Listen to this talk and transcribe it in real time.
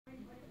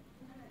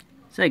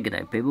So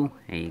g'day people,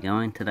 how you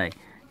going today?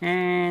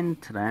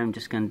 And today I'm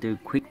just going to do a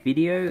quick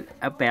video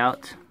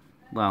about,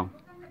 well,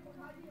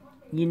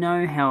 you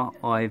know how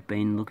I've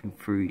been looking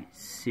through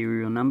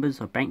serial numbers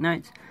or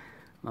banknotes?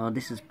 Well,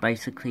 this is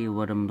basically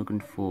what I'm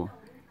looking for.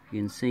 You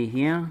can see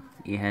here,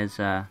 it has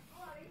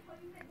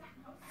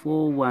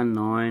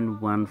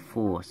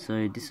 41914,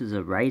 so this is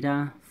a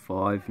radar,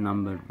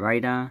 5-numbered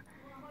radar.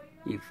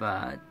 If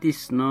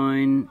this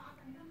 9,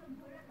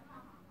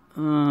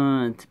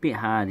 it's a bit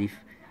hard.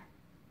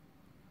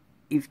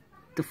 If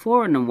the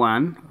 4 and the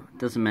 1,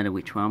 doesn't matter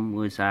which one,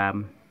 was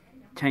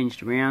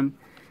changed around,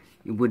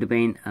 it would have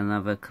been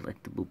another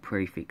collectible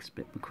prefix.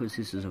 But because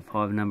this is a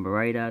 5-number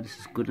radar, this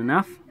is good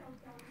enough.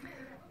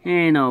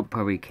 And I'll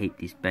probably keep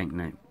this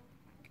banknote.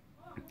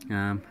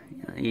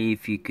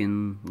 If you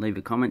can leave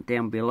a comment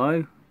down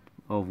below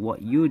of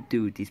what you would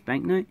do with this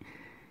banknote,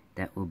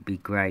 that would be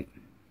great.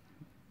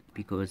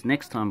 Because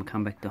next time I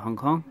come back to Hong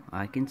Kong,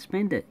 I can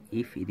spend it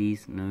if it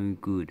is no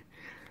good.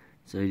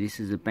 So this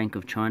is a Bank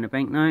of China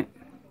banknote,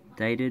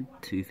 dated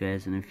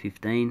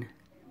 2015,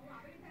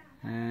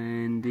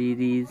 and it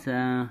is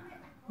yeah,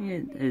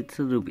 it's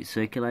a little bit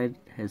circulated,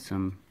 has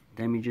some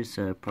damages,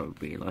 so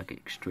probably like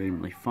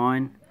extremely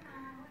fine.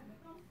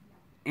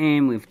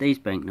 And with these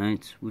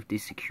banknotes, with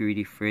this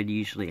security thread,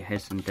 usually it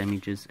has some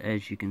damages,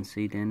 as you can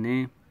see down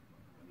there.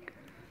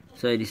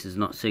 So this is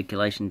not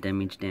circulation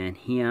damage down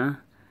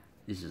here.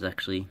 This is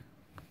actually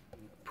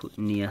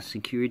putting the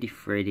security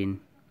thread in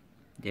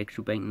the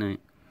actual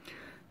banknote.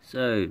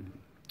 So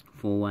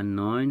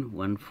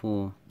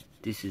 41914,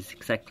 this is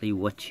exactly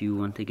what you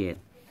want to get.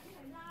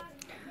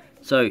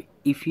 So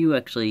if you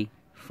actually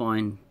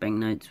find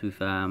banknotes with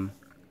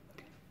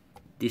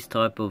this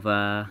type of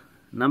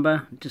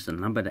number, just a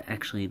number that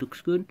actually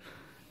looks good,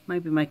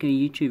 maybe make a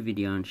YouTube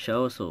video and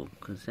show us all,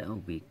 because that will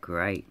be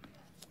great.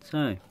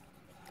 So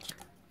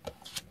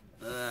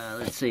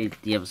let's see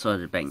the other side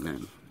of the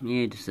banknote.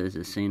 Yeah, just as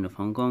a scene of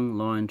Hong Kong,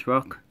 Lions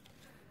Rock,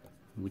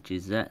 which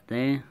is that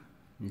there.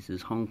 This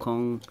is Hong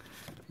Kong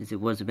as it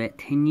was about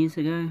 10 years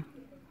ago.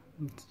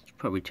 It's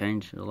probably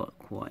changed a lot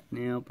quite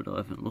now, but I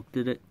haven't looked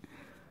at it.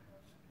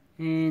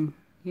 And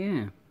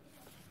yeah,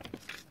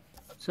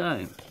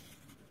 so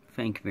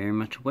thank you very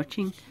much for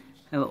watching.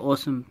 Have an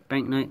awesome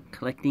banknote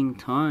collecting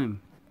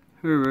time.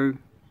 Hooroo.